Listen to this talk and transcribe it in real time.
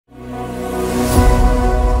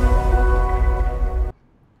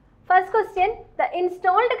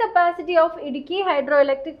installed capacity of Idukki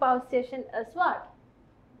hydroelectric power station is what?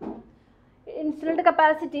 Installed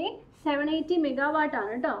capacity 780 megawatt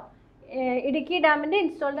ആണ് ട്ടോ. ഇടുക്കി ഡാമിന്റെ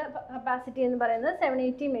installed capacity എന്ന് പറയുന്നത്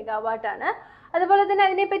 780 മെഗാവാട്ട് ആണ്. അതുപോലെ തന്നെ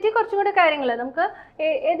അതിനെപ്പറ്റി കുറച്ചും കൂടി കാര്യങ്ങൾ നമുക്ക്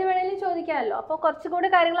ഏത് വേണേലും ചോദിക്കാമല്ലോ. അപ്പോൾ കുറച്ചും കൂടി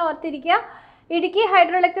കാര്യങ്ങൾ ഓർത്തിരിക്കുക. Idukki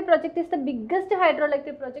hydroelectric project is the biggest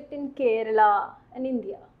hydroelectric project in Kerala and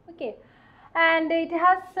India. Okay, and it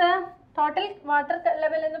has total water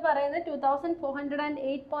level എന്ന് പറയുന്നത്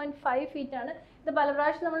 2408.5 feet ആണ്. ഇത് പല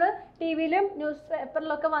പ്രാവശ്യം നമ്മൾ ടി വിയിലും ന്യൂസ്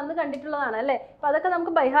പേപ്പറിലൊക്കെ വന്ന് കണ്ടിട്ടുള്ളതാണ് അല്ലേ. അപ്പോൾ അതൊക്കെ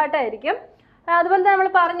നമുക്ക് ബൈ ഹാർട്ട് ആയിരിക്കും. അതുപോലെ തന്നെ നമ്മൾ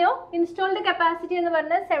പറഞ്ഞു ഇൻസ്റ്റാൾഡ് കപ്പാസിറ്റി എന്ന്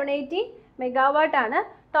പറയുന്നത് 780 മെഗാവാട്ട് ആണ്.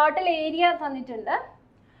 ടോട്ടൽ ഏരിയ തന്നിട്ടുണ്ട്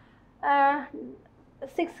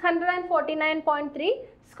 649.3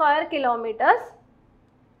 square kilometers.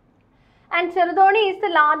 And Cheruthoni is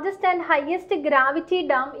the largest and highest gravity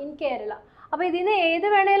dam in Kerala. അപ്പോൾ ഇതിന് ഏത്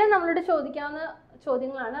വേണേലും നമ്മളോട് ചോദിക്കാവുന്ന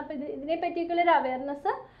ചോദ്യങ്ങളാണ്. അപ്പോൾ ഇതിനെ പറ്റിയിട്ടുള്ള ഒരു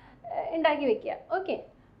അവയർനെസ് ഉണ്ടാക്കി വെക്കുക. Okay,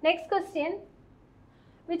 next question.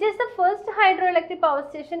 Which is the first hydroelectric power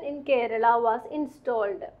station in Kerala was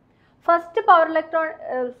installed? First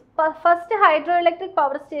hydroelectric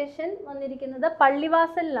power station വന്നിരിക്കുന്നത്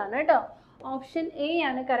പള്ളിവാസലിലാണ് കേട്ടോ. ഓപ്ഷൻ എ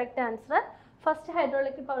ആണ് correct answer. First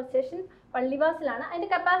ഹൈഡ്രോഇലക്ട്രിക് power station പള്ളിവാസലാണ്. അതിൻ്റെ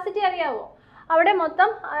കപ്പാസിറ്റി അറിയാവോ? അവിടെ മൊത്തം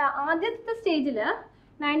ആദ്യത്തെ സ്റ്റേജിൽ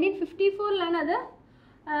 1954 അത്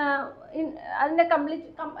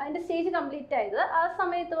അതിൻ്റെ സ്റ്റേജ് കംപ്ലീറ്റ് ആയത്. ആ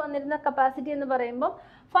സമയത്ത് വന്നിരുന്ന കപ്പാസിറ്റി എന്ന് പറയുമ്പോൾ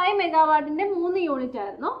 5 മെഗാവാട്ടിൻ്റെ 3 യൂണിറ്റ്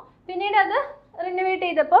ആയിരുന്നു. പിന്നീട് അത് റിനോവേറ്റ്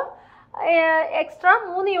ചെയ്തപ്പോൾ എക്സ്ട്രാ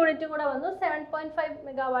 3 യൂണിറ്റും കൂടെ വന്നു. 7.5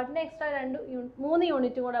 മെഗാവാട്ടിൻ്റെ എക്സ്ട്രാ 3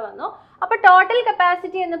 യൂണിറ്റും കൂടെ വന്നു. അപ്പോൾ ടോട്ടൽ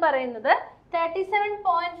കപ്പാസിറ്റി എന്ന് പറയുന്നത്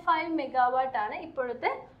 37.5 മെഗാവാട്ട് ആണ് ഇപ്പോഴത്തെ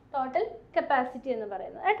ടോട്ടൽ കപ്പാസിറ്റി എന്ന്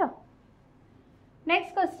പറയുന്നത് കേട്ടോ.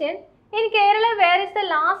 Next question. In Kerala where is the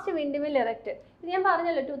last wind mill erected? ഇത് ഞാൻ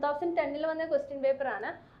പറഞ്ഞല്ലോ 2010 വന്ന ക്വസ്റ്റ്യൻ പേപ്പറാണ്.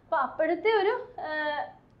 അപ്പോൾ അപ്പോഴത്തെ ഒരു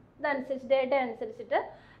ഇതനുസരിച്ച് ഡേറ്റ അനുസരിച്ചിട്ട്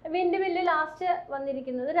വിൻഡ് മില്ല് ലാസ്റ്റ്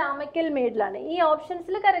വന്നിരിക്കുന്നത് രാമക്കൽ മേഡിലാണ്. ഈ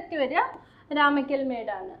ഓപ്ഷൻസിൽ കറക്റ്റ് വരിക രാമക്കൽ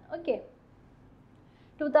മേഡാണ്. ഓക്കെ,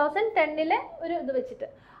 2010 ഒരു ഇത് വെച്ചിട്ട്.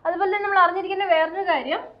 അതുപോലെ തന്നെ നമ്മൾ അറിഞ്ഞിരിക്കുന്ന വേറൊരു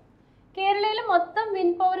കാര്യം, കേരളയിൽ മൊത്തം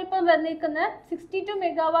വിൻഡ് പവർ ഇപ്പം വന്നിരിക്കുന്നത് 62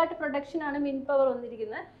 മെഗാവാട്ട് പ്രൊഡക്ഷനാണ് വിൻഡ് പവർ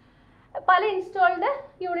വന്നിരിക്കുന്നത്. പല ഇൻസ്റ്റാൾഡ്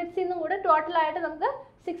യൂണിറ്റ്സിൽ നിന്നും കൂടെ ടോട്ടലായിട്ട് നമുക്ക്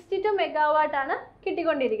 62 മെഗാവാട്ടാണ്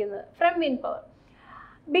കിട്ടിക്കൊണ്ടിരിക്കുന്നത് from wind power.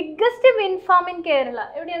 Biggest wind farm in Kerala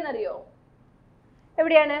എവിടെയാണെന്നറിയോ?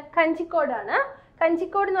 എവിടെയാണ്? കഞ്ചിക്കോടാണ്.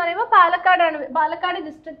 കഞ്ചിക്കോട് എന്ന് പറയുമ്പോൾ പാലക്കാട്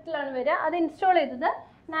ഡിസ്ട്രിക്റ്റിലാണ് വരിക. അത് ഇൻസ്റ്റാൾ ചെയ്തത്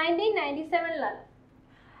 1997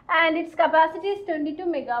 and it's capacity is 22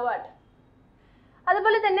 megawatt.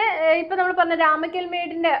 അതുപോലെ തന്നെ ഇപ്പോൾ നമ്മൾ പറഞ്ഞ രാമക്കൽ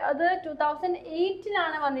മേഡിൻ്റെ അത്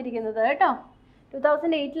 2008 വന്നിരിക്കുന്നത് കേട്ടോ.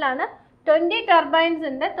 2008 20 ടർബൈൻസ്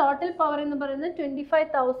ഉണ്ട്. ടോട്ടൽ പവർ എന്ന് പറയുന്നത്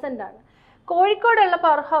 25,000 ആണ്. കോഴിക്കോടുള്ള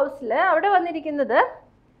പവർ ഹൗസിൽ അവിടെ വന്നിരിക്കുന്നത്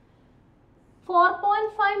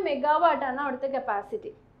 4.5 മെഗാവാട്ടാണ് അവിടുത്തെ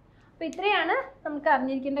കപ്പാസിറ്റി. അപ്പോൾ ഇത്രയാണ് നമുക്ക്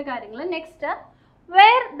അറിഞ്ഞിരിക്കേണ്ട കാര്യങ്ങൾ. Next,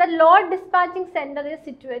 where the load dispatching centre is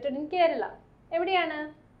situated in Kerala? എവിടെയാണ്?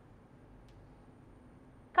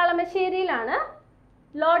 കളമശ്ശേരിയിലാണ്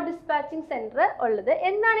ലോഡ് ഡിസ്പാച്ചിങ് സെൻറ്റർ ഉള്ളത്.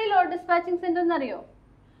 എന്താണ് ഈ ലോഡ് ഡിസ്പാച്ചിങ് സെൻറ്റർ എന്നറിയോ?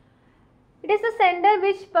 It is a center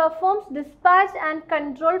which performs dispatch and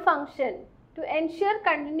control function to ensure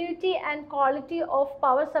continuity and quality of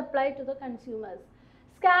power supply to the consumers.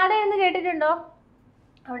 SCADA എന്ന് കേട്ടിട്ടുണ്ടോ?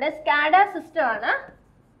 അവിടെ SCADA system ആണ്.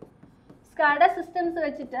 SCADA systems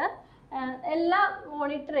വെച്ചിട്ട് എല്ലാം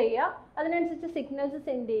മോണിറ്റർ ചെയ്യുക, അതിനനുസരിച്ച് സിഗ്നൽസ്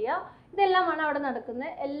സെൻഡ് ചെയ്യുക. ഇതെല്ലാമാണ് അവിടെ നടക്കുന്നത്.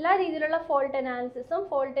 എല്ലാ രീതിയിലുള്ള ഫോൾട്ട് അനാലിസിസും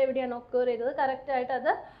ഫോൾട്ട് എവിടെയാണ് ഒക്കർ ചെയ്തത്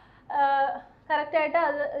കറക്റ്റായിട്ട്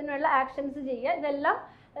അതിനുള്ള ആക്ഷൻസ് ചെയ്യുക. ഇതെല്ലാം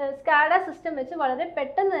SCADA സിസ്റ്റം വെച്ച് വളരെ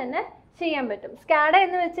പെട്ടെന്ന് തന്നെ ചെയ്യാൻ പറ്റും. SCADA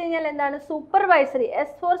എന്ന് വെച്ച് കഴിഞ്ഞാൽ എന്താണ്? Supervisory.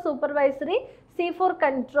 S four supervisory, C four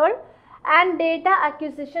control and data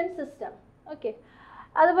acquisition system. Okay,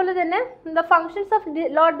 അതുപോലെ തന്നെ the functions of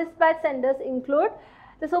load dispatch centres include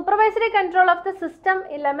the supervisory control of the system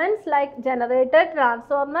elements like generator,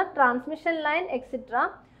 transformer, transmission line, etc.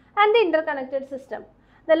 and the interconnected system.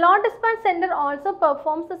 The load dispatch center also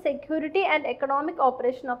performs the security and economic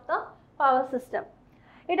operation of the power system.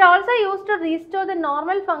 It also used to restore the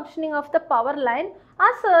normal functioning of the power line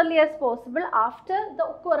as early as possible after the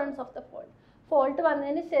occurrence of the fault. Fault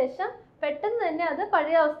വന്നതിന് ശേഷം പെട്ടെന്ന് തന്നെ അത്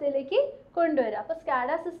പഴയ അവസ്ഥയിലേക്ക് കൊണ്ടുവരിക. അപ്പോൾ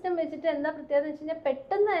SCADA system വെച്ചിട്ട് എന്താ പ്രത്യേകത എന്ന് വെച്ച് കഴിഞ്ഞാൽ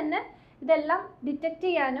പെട്ടെന്ന് തന്നെ ഇതെല്ലാം ഡിറ്റക്റ്റ്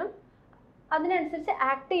ചെയ്യാനും അതിനനുസരിച്ച്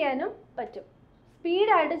ആക്ട് ചെയ്യാനും പറ്റും,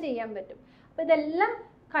 സ്പീഡായിട്ട് ചെയ്യാൻ പറ്റും. അപ്പോൾ ഇതെല്ലാം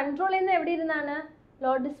കൺട്രോൾ ചെയ്യുന്നത് എവിടെ ഇരുന്നാണ്?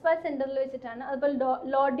 ലോഡ് ഡിസ്പാച്ച് സെൻറ്ററിൽ വെച്ചിട്ടാണ്. അതുപോലെ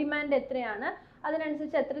ലോഡ് ഡിമാൻഡ് എത്രയാണ്,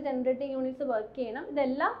 അതിനനുസരിച്ച് എത്ര ജനറേറ്റിംഗ് യൂണിറ്റ്സ് വർക്ക് ചെയ്യണം,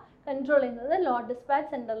 ഇതെല്ലാം കൺട്രോൾ ചെയ്യുന്നത് ലോഡ് ഡിസ്പാച്ച്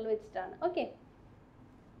സെൻറ്ററിൽ വെച്ചിട്ടാണ്. Okay,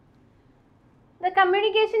 the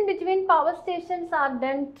communication between power stations are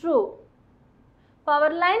done through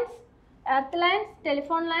power lines, earth lines,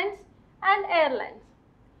 telephone lines and air lines.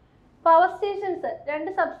 Power stations, രണ്ട്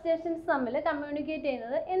സബ് സ്റ്റേഷൻസ് തമ്മിൽ കമ്മ്യൂണിക്കേറ്റ്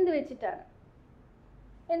ചെയ്യുന്നത് എന്ത് വെച്ചിട്ടാണ്?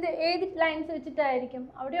 ഏത് ലൈൻസ് വെച്ചിട്ടായിരിക്കും?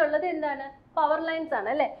 അവിടെ ഉള്ളത് എന്താണ്? പവർ ലൈൻസ് ആണ്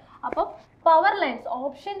അല്ലേ? അപ്പോൾ പവർ ലൈൻസ്,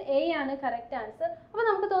 ഓപ്ഷൻ എ ആണ് കറക്റ്റ് ആൻസർ. അപ്പോൾ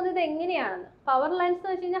നമുക്ക് തോന്നിയത് എങ്ങനെയാണെന്ന്. പവർ ലൈൻസ്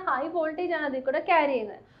എന്ന് വെച്ച് കഴിഞ്ഞാൽ ഹൈ വോൾട്ടേജ് ആണ് അതിൽ കൂടെ ക്യാരി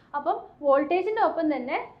ചെയ്യുന്നത്. അപ്പം വോൾട്ടേജിൻ്റെ ഒപ്പം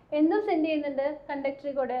തന്നെ എന്തും സെൻഡ് ചെയ്യുന്നുണ്ട്,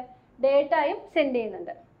 കണ്ടക്ടറിൽ കൂടെ ഡേറ്റയും സെൻഡ്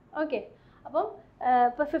ചെയ്യുന്നുണ്ട്. ഓക്കെ, അപ്പം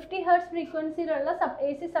ഇപ്പോൾ 50 ഹെർട്സ് ഫ്രീക്വൻസിയിലുള്ള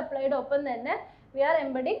AC സപ്ലൈയുടെ ഒപ്പം തന്നെ V R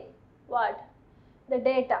embedding what? The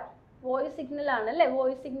data. Voice signal ആണല്ലേ,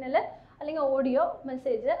 വോയിസ് സിഗ്നൽ അല്ലെങ്കിൽ ഓഡിയോ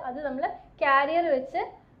മെസ്സേജ്, അത് നമ്മൾ ക്യാരിയർ വെച്ച്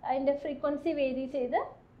അതിൻ്റെ ഫ്രീക്വൻസി വേരി ചെയ്ത്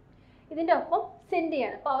ഇതിൻ്റെ ഒപ്പം സെൻഡ്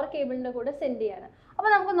ചെയ്യാണ്, പവർ കേബിളിൻ്റെ കൂടെ സെൻഡ് ചെയ്യാണ്. അപ്പോൾ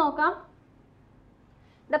നമുക്ക് നോക്കാം.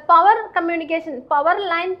 The power communication, power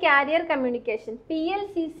line carrier communication,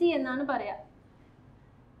 PLCC എന്നാണ് പറയുക.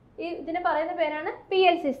 ഇതിന് പറയുന്ന പേരാണ്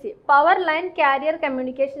PLCC. Power line carrier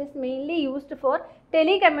communication is mainly used for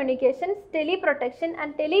telecommunications, ടെലിപ്രൊട്ടക്ഷൻ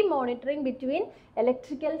and ടെലിമോണിറ്ററിംഗ് between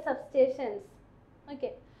electrical substations. Okay,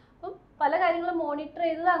 അപ്പം പല കാര്യങ്ങളും മോണിറ്റർ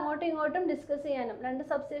ചെയ്തത് അങ്ങോട്ടും ഇങ്ങോട്ടും ഡിസ്കസ് ചെയ്യാനും രണ്ട്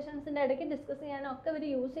സബ്സ്റ്റേഷൻസിൻ്റെ ഇടയ്ക്ക് ഡിസ്കസ് ചെയ്യാനും ഒക്കെ ഇവർ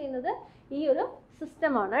യൂസ് ചെയ്യുന്നത് ഈ ഒരു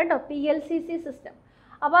സിസ്റ്റമാണ് കേട്ടോ, PLCC സിസ്റ്റം.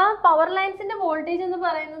 അപ്പോൾ ആ പവർ ലൈൻസിൻ്റെ വോൾട്ടേജ് എന്ന്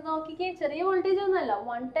പറയുന്നത് നോക്കിക്കേ, ചെറിയ വോൾട്ടേജ് ഒന്നുമല്ല.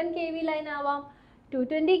 110 kV ലൈൻ ആവാം,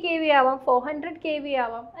 220 kV ആവാം, 400 kV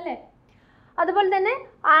ആവാം അല്ലേ. അതുപോലെ തന്നെ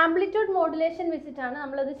ആംപ്ലിറ്റ്യൂഡ് മോഡുലേഷൻ വെച്ചിട്ടാണ്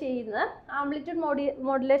നമ്മളത് ചെയ്യുന്നത്. ആംപ്ലിറ്റ്യൂഡ്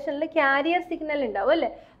മോഡുലേഷനിൽ ക്യാരിയർ സിഗ്നൽ ഉണ്ടാവും അല്ലേ.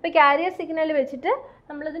 അപ്പോൾ ക്യാരിയർ സിഗ്നൽ വെച്ചിട്ട്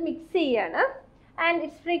നമ്മളത് മിക്സ് ചെയ്യാണ്. And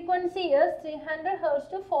it's frequency is 300 Hz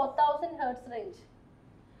to 4000 Hz range.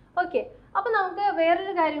 Okay, അപ്പോൾ നമുക്ക്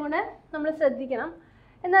വേറൊരു കാര്യം കൂടെ നമ്മൾ ശ്രദ്ധിക്കണം.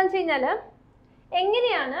 എന്താണെന്ന് വെച്ച് കഴിഞ്ഞാൽ,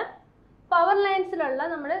 എങ്ങനെയാണ് പവർ ലൈൻസിലുള്ള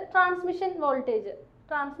നമ്മുടെ ട്രാൻസ്മിഷൻ വോൾട്ടേജ്,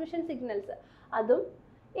 ട്രാൻസ്മിഷൻ സിഗ്നൽസ്, അതും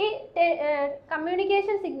ഈ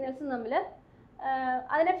കമ്മ്യൂണിക്കേഷൻ സിഗ്നൽസും തമ്മിൽ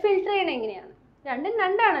അതിനെ ഫിൽട്ടർ ചെയ്യണം എങ്ങനെയാണ്? രണ്ടും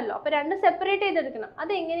രണ്ടാണല്ലോ, അപ്പോൾ രണ്ടും സെപ്പറേറ്റ് ചെയ്തെടുക്കണം.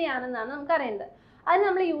 അത് എങ്ങനെയാണെന്നാണ് നമുക്ക് അറിയേണ്ടത്. അതിന്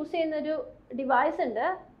നമ്മൾ യൂസ് ചെയ്യുന്നൊരു ഡിവൈസ് ഉണ്ട്.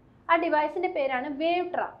 ആ ഡിവൈസിൻ്റെ പേരാണ് വേവ്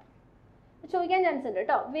ട്രാപ്പ്. ചോദിക്കാൻ ചാൻസ് ഉണ്ട്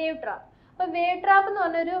കേട്ടോ, വേവ് ട്രാപ്പ്. അപ്പോൾ വേവ് ട്രാപ്പ് എന്ന്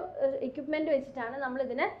പറഞ്ഞൊരു എക്യുപ്മെൻറ്റ് വെച്ചിട്ടാണ്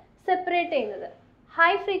നമ്മളിതിനെ സെപ്പറേറ്റ് ചെയ്യുന്നത്.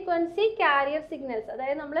 ഹൈ ഫ്രീക്വൻസി കാരിയർ സിഗ്നൽസ്,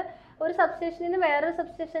 അതായത് നമ്മൾ ഒരു സബ്സ്റ്റേഷനിൽ നിന്ന് വേറൊരു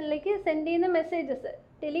സബ്സ്റ്റേഷനിലേക്ക് സെൻഡ് ചെയ്യുന്ന മെസ്സേജസ്,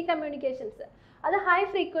 ടെലികമ്മ്യൂണിക്കേഷൻസ്, അത് ഹൈ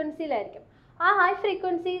ഫ്രീക്വൻസിയിലായിരിക്കും. ആ high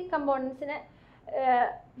frequency കമ്പോണൻസിനെ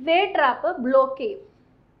wave trap block ചെയ്യും.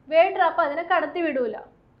 വേവ് ട്രാപ്പ് അതിനെ കടത്തി വിടൂല,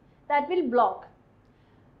 ദാറ്റ് വിൽ ബ്ലോക്ക്.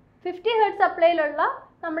 50 Hz സപ്ലൈയിലുള്ള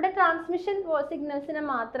നമ്മുടെ ട്രാൻസ്മിഷൻ സിഗ്നൽസിനെ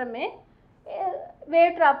മാത്രമേ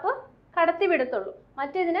വേവ് ട്രാപ്പ് കടത്തി വിടത്തുള്ളൂ,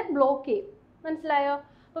 മറ്റേതിനെ ബ്ലോക്ക് ചെയ്യും. മനസ്സിലായോ?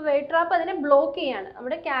 അപ്പോൾ വേവ് ട്രാപ്പ് അതിനെ ബ്ലോക്ക് ചെയ്യാണ്.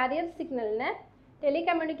 നമ്മുടെ കാരിയർ സിഗ്നലിനെ,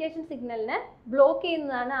 ടെലികമ്മ്യൂണിക്കേഷൻ സിഗ്നലിനെ ബ്ലോക്ക്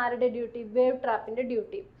ചെയ്യുന്നതാണ് ആരുടെ ഡ്യൂട്ടി? Wave ട്രാപ്പിൻ്റെ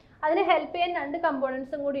duty. അതിന് ഹെൽപ്പ് ചെയ്യാൻ രണ്ട്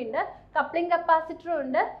കമ്പോണൻസും കൂടി ഉണ്ട്. കപ്ലിംഗ് കപ്പാസിറ്ററും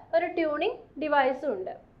ഉണ്ട്, ഒരു ട്യൂണിങ് ഡിവൈസും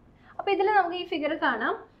ഉണ്ട്. അപ്പോൾ ഇതിൽ നമുക്ക് ഈ ഫിഗർ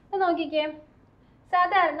കാണാം. ഇത് നോക്കിക്കേ,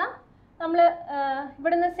 സാധാരണ നമ്മൾ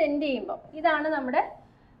ഇവിടുന്ന് സെൻഡ് ചെയ്യുമ്പോൾ ഇതാണ് നമ്മുടെ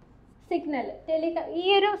സിഗ്നൽ. ഈ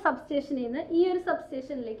ഒരു സബ്സ്റ്റേഷനിൽ നിന്ന് ഈ ഒരു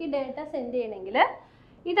സബ്സ്റ്റേഷനിലേക്ക് ഡേറ്റ സെൻഡ് ചെയ്യണമെങ്കിൽ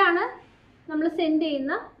ഇതാണ് നമ്മൾ സെൻഡ്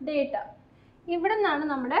ചെയ്യുന്ന ഡേറ്റ. ഇവിടെ നിന്നാണ്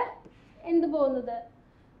നമ്മുടെ എന്ത് പോകുന്നത്?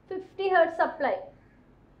 50 Hz സപ്ലൈ,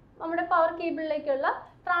 നമ്മുടെ പവർ കേബിളിലേക്കുള്ള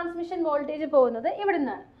ട്രാൻസ്മിഷൻ വോൾട്ടേജ് പോകുന്നത് ഇവിടെ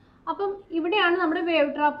നിന്നാണ്. അപ്പം ഇവിടെയാണ് നമ്മുടെ വേവ്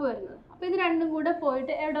ട്രാപ്പ് വരുന്നത്. അപ്പോൾ ഇത് രണ്ടും കൂടെ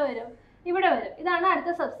പോയിട്ട് എവിടെ വരും? ഇവിടെ വരും. ഇതാണ്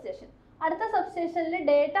അടുത്ത സബ്സ്റ്റേഷൻ. അടുത്ത സബ്സ്റ്റേഷനിൽ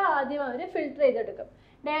ഡേറ്റ ആദ്യം അവർ ഫിൽട്ടർ ചെയ്തെടുക്കും.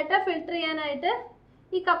 ഡേറ്റ ഫിൽട്ടർ ചെയ്യാനായിട്ട്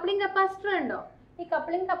ഈ കപ്ലിംഗ് കപ്പാസിറ്റർ ഉണ്ടോ? ഈ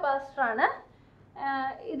കപ്ലിംഗ് കപ്പാസിറ്ററാണ്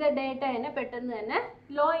ഇത് ഡേറ്റയെ പെട്ടെന്ന് തന്നെ,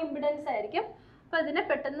 ലോ ഇമ്പിഡൻസ് ആയിരിക്കും, അപ്പോൾ അതിനെ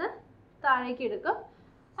പെട്ടെന്ന് താഴേക്ക് എടുക്കും.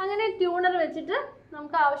 അങ്ങനെ ട്യൂണർ വെച്ചിട്ട്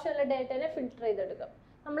നമുക്ക് ആവശ്യമുള്ള ഡേറ്റയെ ഫിൽട്ടർ ചെയ്തെടുക്കും.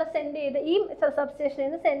 നമ്മൾ സെൻഡ് ചെയ്ത് ഈ സബ്സ്റ്റേഷനിൽ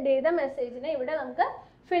നിന്ന് സെൻഡ് ചെയ്ത മെസ്സേജിനെ ഇവിടെ നമുക്ക്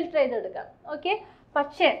ഫിൽട്ടർ ചെയ്തെടുക്കാം. ഓക്കെ,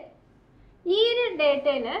 പക്ഷേ ഈ ഒരു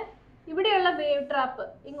ഡേറ്റയെ ഇവിടെയുള്ള വേവ് ട്രാപ്പ്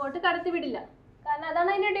ഇങ്ങോട്ട് കടത്തിവിടില്ല. കാരണം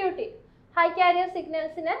അതാണ് അതിൻ്റെ ഡ്യൂട്ടി, ഹൈ കാരിയർ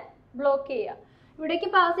സിഗ്നൽസിനെ ബ്ലോക്ക് ചെയ്യുക. ഇവിടേക്ക്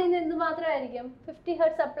പാസ് ചെയ്യുന്നത് എന്ത് മാത്രമായിരിക്കും? 50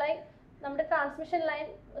 Hz സപ്ലൈ, നമ്മുടെ ട്രാൻസ്മിഷൻ ലൈൻ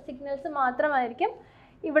സിഗ്നൽസ് മാത്രമായിരിക്കും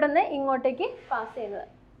ഇവിടെ നിന്ന് ഇങ്ങോട്ടേക്ക് പാസ് ചെയ്യുന്നത്.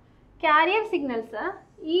 കാരിയർ സിഗ്നൽസ്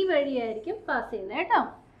ഈ വഴിയായിരിക്കും പാസ് ചെയ്യുന്നത് കേട്ടോ.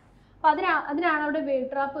 അപ്പോൾ അതിനാണ് അവിടെ വേവ്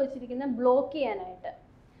ട്രാപ്പ് വെച്ചിരിക്കുന്നത്, ബ്ലോക്ക് ചെയ്യാനായിട്ട്.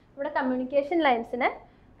 ഇവിടെ കമ്മ്യൂണിക്കേഷൻ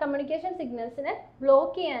സിഗ്നൽസിനെ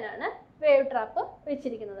ബ്ലോക്ക് ചെയ്യാനാണ് വേവ് ട്രാപ്പ്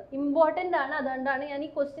വെച്ചിരിക്കുന്നത്. ഇമ്പോർട്ടൻ്റ് ആണ്, അതുകൊണ്ടാണ് ഞാൻ ഈ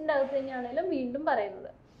ക്വസ്റ്റ്യൻ്റെ അകത്ത് തന്നെയാണെങ്കിലും വീണ്ടും പറയുന്നത്.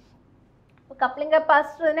 അപ്പോൾ കപ്ലിംഗ്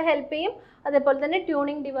കപ്പാസിറ്റർ അതിനെ ഹെൽപ്പ് ചെയ്യും, അതേപോലെ തന്നെ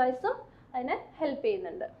ട്യൂണിങ് ഡിവൈസും അതിനെ ഹെൽപ്പ്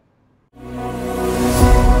ചെയ്യുന്നുണ്ട്.